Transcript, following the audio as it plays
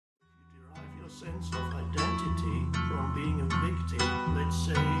sense of identity from being a victim. Let's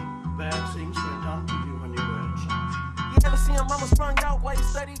say bad things were done to you when you were a child. You ever see your mama sprung out while you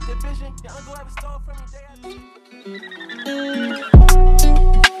studied division? Your uncle ever stole from you day after day?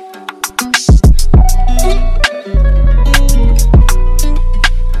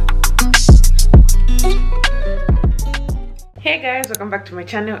 Hey guys, welcome back to my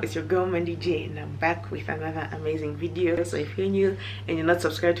channel. It's your girl Mandy J and I'm back with another amazing video. So if you're new and you're not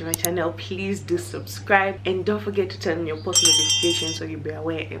subscribed to my channel, please do subscribe and don't forget to turn on your post notifications so you'll be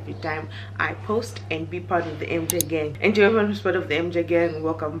aware every time I post, and be part of the MJ gang. And to everyone who's part of the MJ gang,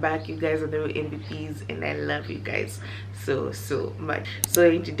 welcome back. You guys are the real MVPs and I love you guys so much. So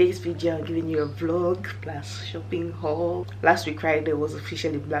in today's video, I'm giving you a vlog plus shopping haul. Last week Friday was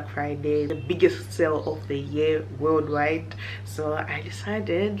officially Black Friday, the biggest sale of the year worldwide. So I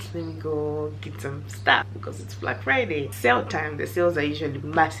decided, let me go get some stuff because it's Black Friday sale time. The sales are usually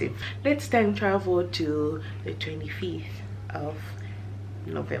massive. Let's time travel to the 25th of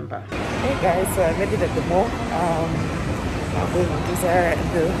November. Hey guys, so I made it at the mall. I'm going to Zara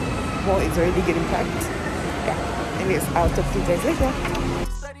and the mall is already getting packed. Yeah, anyways, I'll talk to you guys later.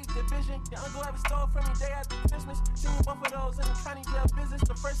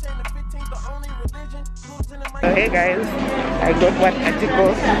 Hey guys, I got one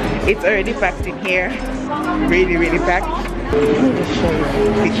article. It's already packed in here. Really packed. Let me just show you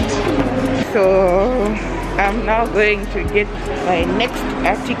it. So I'm now going to get my next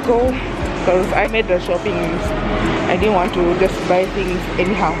article because I made the shopping. I didn't want to just buy things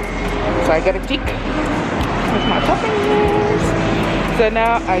anyhow, so I got a tick with my shopping list. So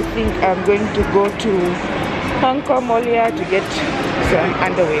now I think I'm going to go to Hong Kong Molia to get some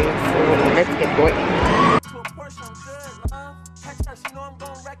underwear. So let's get going.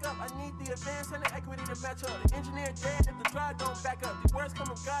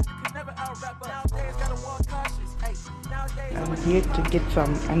 I'm here to get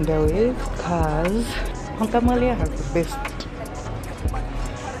some underwear because Hong Kong Molia has the best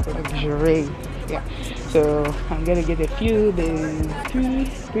luxury. Yeah, so I'm gonna get a few. There's 3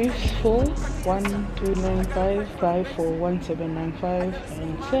 briefs for 1295, 5 for 1795,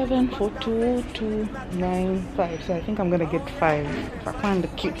 and 7 for 2295. So I think I'm gonna get 5. If I find the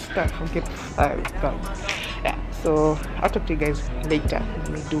cute stuff, I'll get 5. But yeah, so I'll talk to you guys later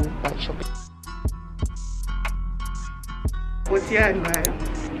when we do my shopping. What's your man?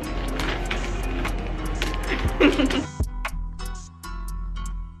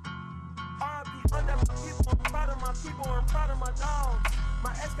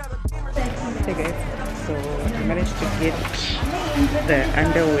 Hey guys, so I managed to get the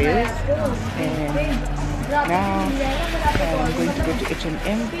underwear and now I'm going to go to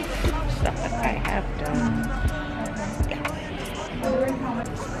H&M, stuff that I have done. Yeah.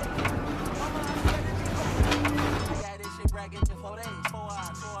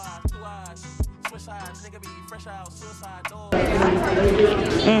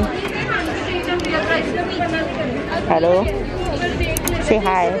 Hello, say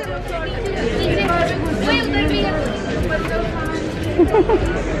hi.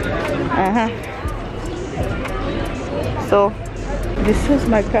 So this is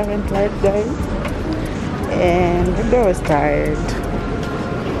my current life, guys, and the girl is tired.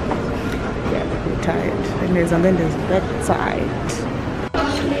 Yeah, we're tired. And then there's that side.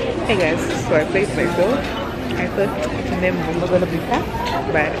 Hey guys, so I placed my bill. I thought H&M was not gonna be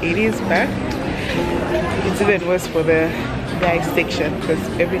packed, but it is packed. It's even worse for the guys section because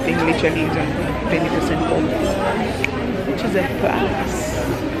everything literally is on 20% off, which is a plus.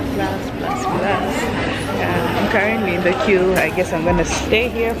 I'm currently in the queue. I guess I'm gonna stay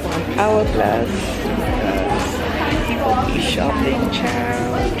here for an hour plus because people be shopping,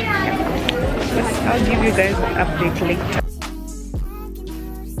 child. Yeah. But I'll give you guys an update later.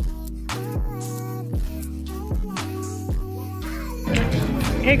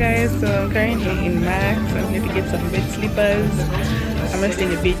 Hey guys, so I'm currently in Max. I'm here to get some bed slippers. I'm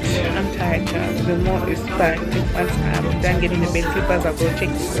resting a bit. I'm tired. The mall is packed. Once I'm done getting the bed slippers, I'll go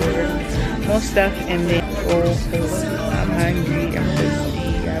check for more stuff and then go home. I'm hungry, I'm thirsty. I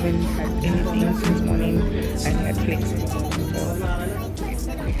haven't had anything since morning. I had flakes. So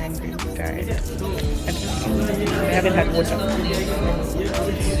I'm hungry, tired. And I haven't had water.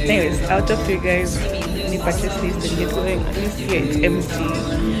 Anyways, I'll talk to you guys. Purchase list and get going. At least here it's empty.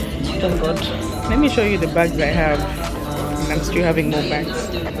 Thank God. Let me show you the bags I have. And I'm still having more bags.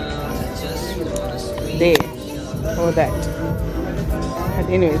 There. All that. But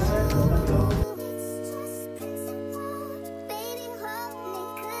anyways.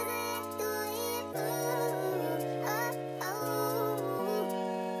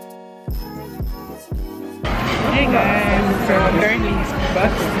 Hey guys, so currently it's bus.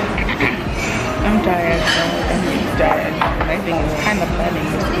 I'm tired, so I'm really tired. I think it's kind of funny,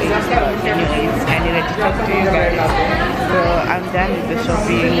 but anyways, I needed to talk to you guys. So I'm done with the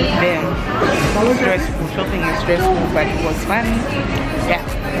shopping. Then stressful. Shopping is stressful, but it was fun. Yeah.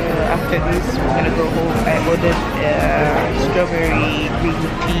 After this, we're gonna go home. I ordered strawberry green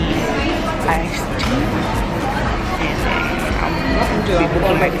tea iced tea, and I'm going to be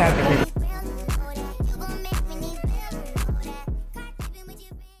booking my cab.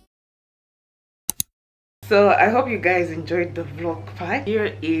 So I hope you guys enjoyed the vlog part.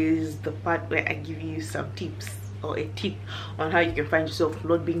 Here is the part where I give you some tips or a tip on how you can find yourself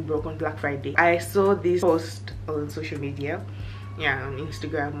not being broke on Black Friday. I saw this post on social media, yeah, on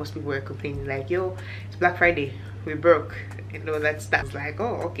Instagram. Most people were complaining like, yo, it's Black Friday, we're broke, and all that stuff. It's like,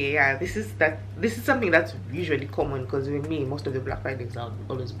 oh, okay, yeah, this is something that's usually common, because with me, most of the Black Fridays I'll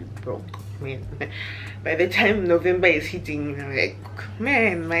always be broke. Man, by the time November is hitting, I'm like,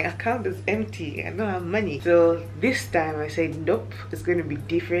 man, my account is empty, I don't have money. So this time I said, nope, it's going to be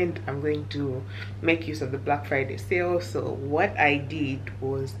different. I'm going to make use of the Black Friday sale. So what I did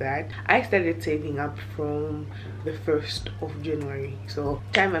was that I started saving up from the 1st of January. So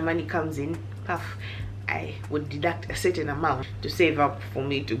time my money comes in, puff, I would deduct a certain amount to save up for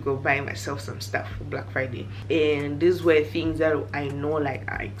me to go buy myself some stuff for Black Friday. And these were things that I know like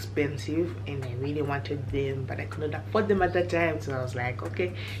are expensive and I really wanted them, but I couldn't afford them at that time. So I was like,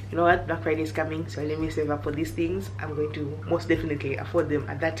 okay, you know what, Black Friday is coming, so let me save up for these things. I'm going to most definitely afford them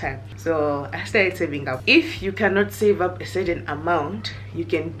at that time. So I started saving up. If you cannot save up a certain amount, you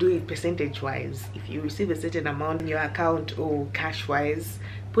can do it percentage wise. If you receive a certain amount in your account or cash wise,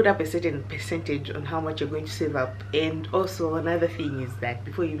 put up a certain percentage on how much you're going to save up. And also another thing is that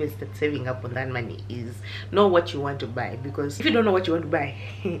before you even start saving up on that money, is know what you want to buy, because if you don't know what you want to buy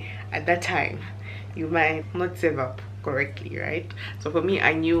at that time, you might not save up correctly, right? So for me,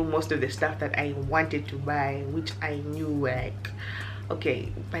 I knew most of the stuff that I wanted to buy, which I knew like,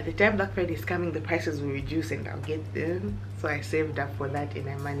 okay, by the time Black Friday is coming, the prices will reduce and I'll get them. So I saved up for that and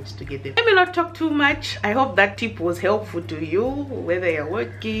I managed to get them. Let me not talk too much. I hope that tip was helpful to you, whether you're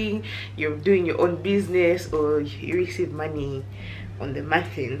working, you're doing your own business, or you receive money on the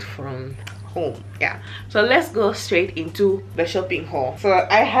month end from home. Yeah, so let's go straight into the shopping haul. So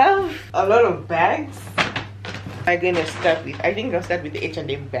I have a lot of bags. I'm gonna start with, I think I'll start with the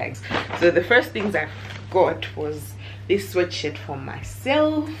H&M bags. So the first things I got was this sweatshirt for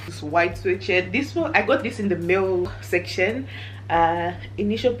myself, this white sweatshirt. This one I got this in the male section.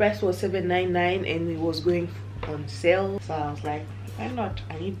 Initial price was $7.99 and it was going on sale, so I was like, why not,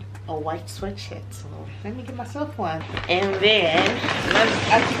 I need a white sweatshirt, so let me get myself one. And then another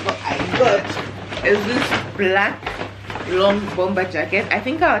article I got is this black long bomber jacket. I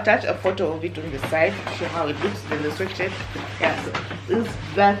think I'll attach a photo of it on the side to show how it looks in the sweatshirt. Yeah, so this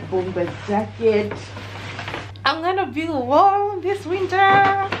black bomber jacket, I'm gonna be warm this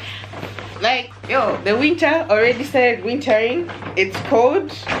winter. Like, yo, the winter already started wintering. It's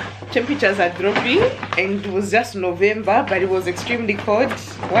cold, temperatures are dropping, and it was just November, but it was extremely cold.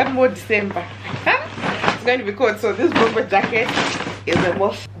 One more December, it's going to be cold. So this bomber jacket is a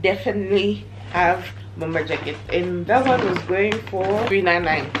must definitely have bomber jacket, and that one was going for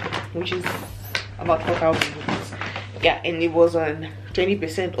 $3.99, which is about 4,000 rupees. Yeah, and it was on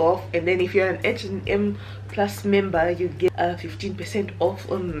 20% off. And then if you're an H&M Plus member, you get 15% off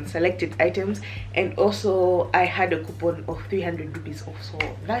on selected items. And also I had a coupon of 300 rupees off, so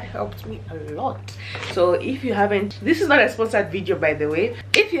that helped me a lot. So if you haven't, this is not a sponsored video by the way,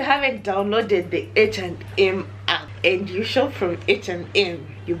 if you haven't downloaded the H&M app and you shop from H&M,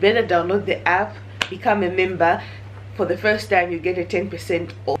 you better download the app, become a member. For the first time, you get a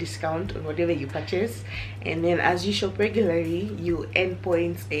 10% off discount on whatever you purchase, and then as you shop regularly, you earn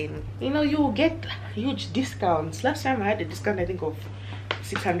points, and you know, you will get huge discounts. Last time I had a discount, I think of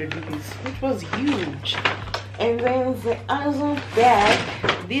 600 rupees, which was huge. And then the Amazon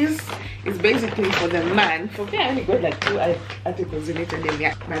bag, this is basically for the man. For me, I only got like 2 articles in it, and then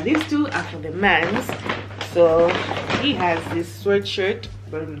yeah, but these 2 are for the man's. So he has this sweatshirt,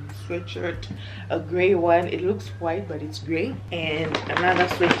 a gray one. It looks white but it's gray, and another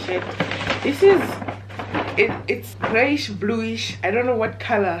sweatshirt. This is it's grayish bluish, I don't know what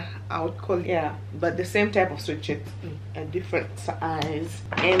color I would call it, yeah, but the same type of sweatshirt, a different size.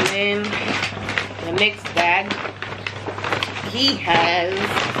 And then the next bag, he has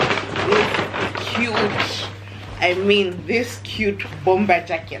this cute, I mean this cute bomber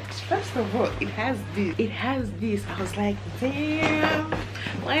jacket. First of all, it has this. I was like, damn,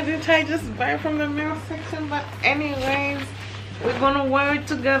 why didn't I just buy from the male section? But anyways, we're gonna wear it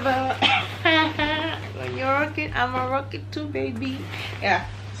together. you're rocking, I'm a rocket too, baby. Yeah,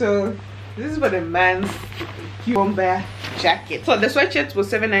 so this is for the man's bomber jacket. So the sweatshirt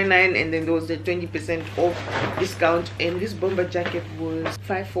was $7.99, and then there was the 20% off discount, and this bomber jacket was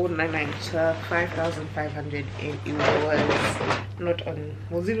 $5,499, so $5,500, and it was not on,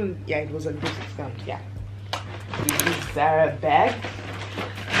 was it on, yeah, it was on this discount. Yeah, this Zara bag.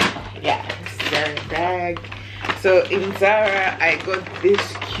 Yeah, this Zara bag. So in Zara I got this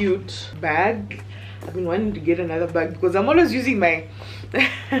cute bag. I've been wanting to get another bag because I'm always using my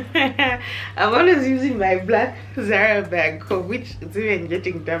I'm always using my black Zara bag, for which it's even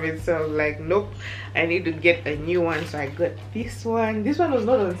getting damaged. So I'm like, nope, I need to get a new one. So I got this one. This one was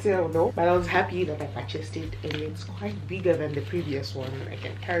not on sale though, but I was happy that I purchased it, and it's quite bigger than the previous one. I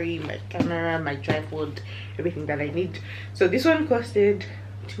can carry my camera, my tripod, everything that I need. So this one costed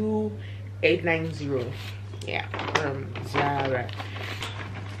 $2,890. Yeah, from Zara.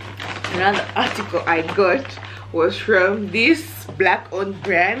 Another article I got was from this black owned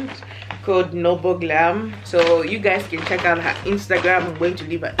brand called Noble Glam. So you guys can check out her Instagram. I'm going to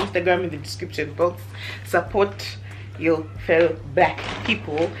leave her Instagram in the description box. Support your fellow black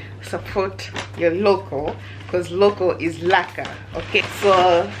people, support your local, because local is lacquer. Okay,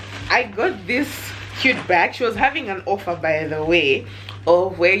 so I got this cute bag. She was having an offer, by the way,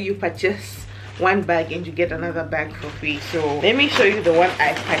 of where you purchase one bag and you get another bag for free. So let me show you the one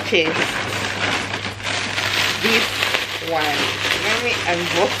I purchased. This one, let me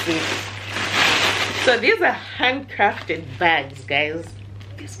unbox it. So these are handcrafted bags, guys.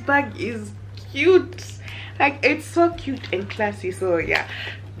 This bag is cute, like it's so cute and classy. So yeah,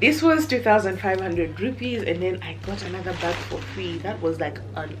 this was 2,500 rupees, and then I got another bag for free. That was like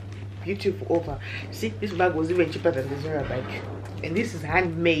a beautiful offer. See, this bag was even cheaper than the Zara bag, and this is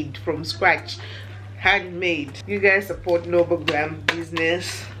handmade from scratch. Handmade. You guys support Noble Glam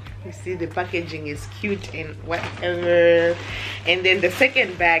business. You see the packaging is cute and whatever. And then the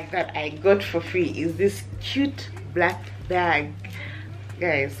second bag that I got for free is this cute black bag.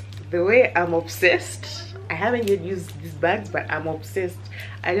 Guys, the way I'm obsessed, I haven't yet used these bags, but I'm obsessed.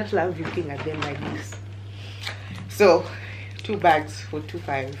 I just love looking at them like this. So 2 bags for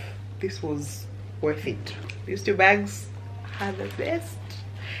 $2,500. This was worth it. These 2 bags are the best,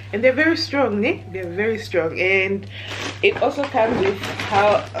 and they're very strong, eh? They're very strong, and it also comes with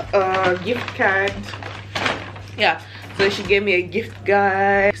a gift card. Yeah, so she gave me a gift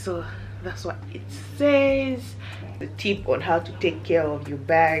card, so that's what it says. The tip on how to take care of your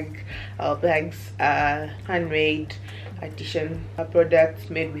bag. Our bags are handmade addition products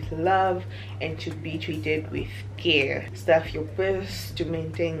made with love and to be treated with care. Stuff your purse to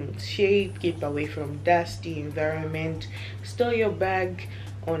maintain its shape, keep away from dusty environment, store your bag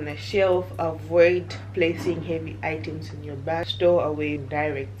on a shelf, avoid placing heavy items in your bag, store away in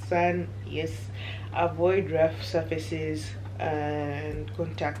direct sun, yes, avoid rough surfaces and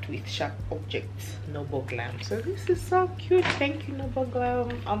contact with sharp objects. Noble Glam. So this is so cute. Thank you, Noble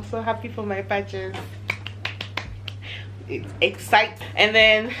Glam. I'm so happy for my purchase. It's exciting. And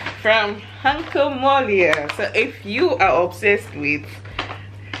then from Uncle Molia. So if you are obsessed with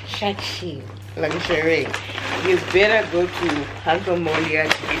Shachi luxury, you better go to Uncle Molia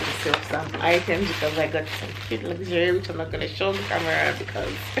to get yourself some items, because I got some cute luxury which I'm not gonna show on the camera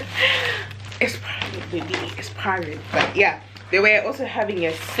because it's private, baby, it's private. But yeah, they were also having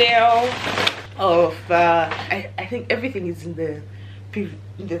a sale of I think everything is in the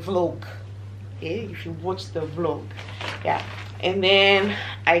vlog. Yeah, if you watch the vlog. Yeah, and then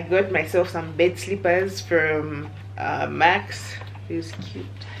I got myself some bed slippers from Max. These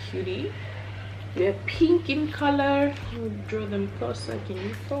cutie. They're pink in color. Let me draw them closer. Can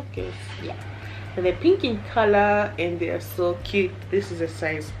you focus? Yeah, and they're pink in color and they're so cute. This is a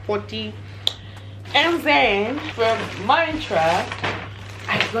size 40. And then from Mantra,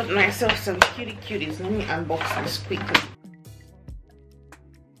 I got myself some cuties. Let me unbox this quickly.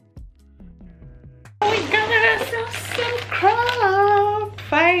 We got ourselves some Crocs.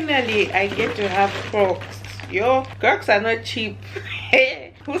 Finally, I get to have Crocs. Yo, Crocs are not cheap.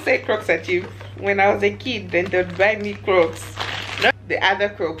 Who said Crocs are cheap? When I was a kid, then they'd buy me Crocs. Not the other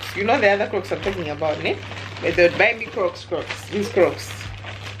Crocs. You know the other Crocs I'm talking about, ne? But they'd buy me Crocs. These Crocs.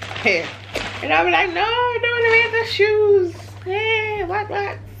 Hey. And I'm like, no, I don't want to wear the shoes. Hey,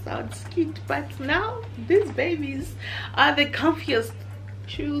 what? Sounds cute. But now, these babies are the comfiest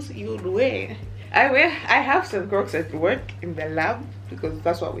shoes you'd wear. I have some Crocs at work in the lab because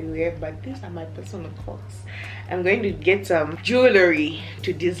that's what we wear, but these are my personal Crocs. I'm going to get some jewelry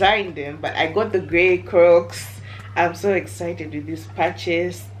to design them, but I got the gray Crocs. I'm so excited with this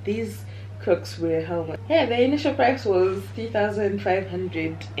purchase. These Crocs were how much? Yeah, the initial price was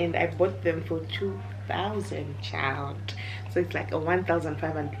 3,500 and I bought them for 2,000. 6,000, child. So it's like a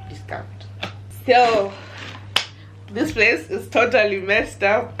 1,500 discount. So this place is totally messed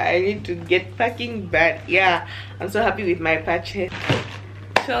up. I need to get packing, but yeah, I'm so happy with my purchase.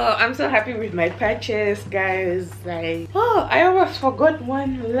 I'm so happy with my purchase, guys. Like, oh, I almost forgot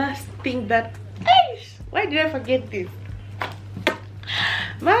one last thing that, why did I forget this?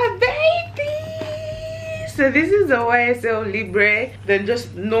 My baby. So this is the YSL Libre, then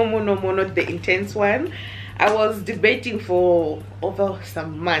just normal, not the intense one. I was debating for over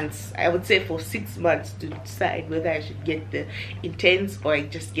some months, I would say for 6 months, to decide whether I should get the intense or I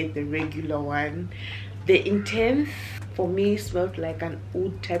just get the regular one. The intense for me smelled like an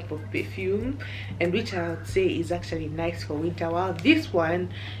oud type of perfume, and which I would say is actually nice for winter, while this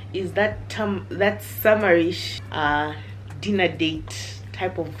one is that summerish dinner date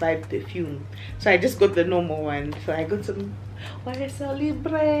type of vibe perfume. So I just got the normal one. So I got some YSL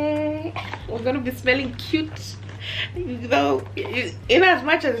Libre. We're gonna be smelling cute, you know. In as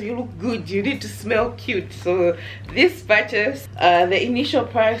much as you look good, you need to smell cute. So this purchase, the initial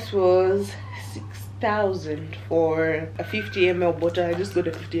price was 6,000 for a 50 ml bottle. I just got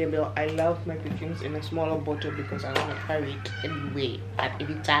a 50 ml. I love my perfumes in a smaller bottle because I want to carry it anyway at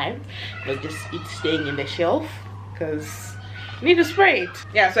any time, not just it staying in the shelf, because you need to spray it.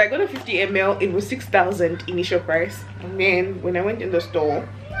 Yeah, so I got a 50 ml. It was 6,000 initial price, and then when I went in the store,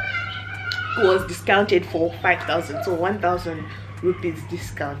 it was discounted for 5,000, so 1,000 rupees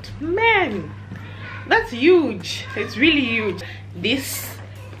discount. Man, that's huge. It's really huge. This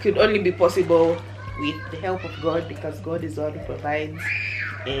could only be possible with the help of God, because God is the one who provides,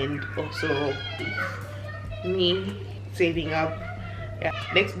 and also with me saving up. Yeah,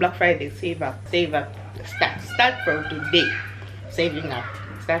 next Black Friday, save up, start from today. Saving up,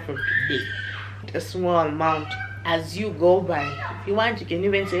 start from today. A small amount as you go by. If you want, you can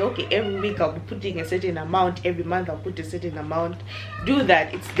even say, okay, every week I'll be putting a certain amount, every month I'll put a certain amount. Do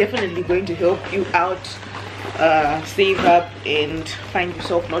that. It's definitely going to help you out, save up, and find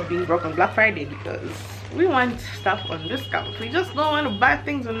yourself not being broke on Black Friday, because we want stuff on discount. We just don't want to buy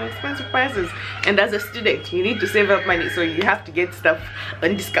things on expensive prices, and as a student you need to save up money, so you have to get stuff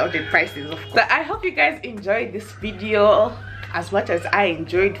on discounted prices. So I hope you guys enjoyed this video as much as I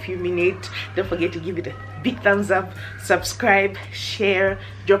enjoyed few minutes. Don't forget to give it a big thumbs up, subscribe, share,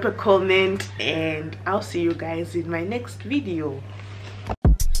 drop a comment, and I'll see you guys in my next video.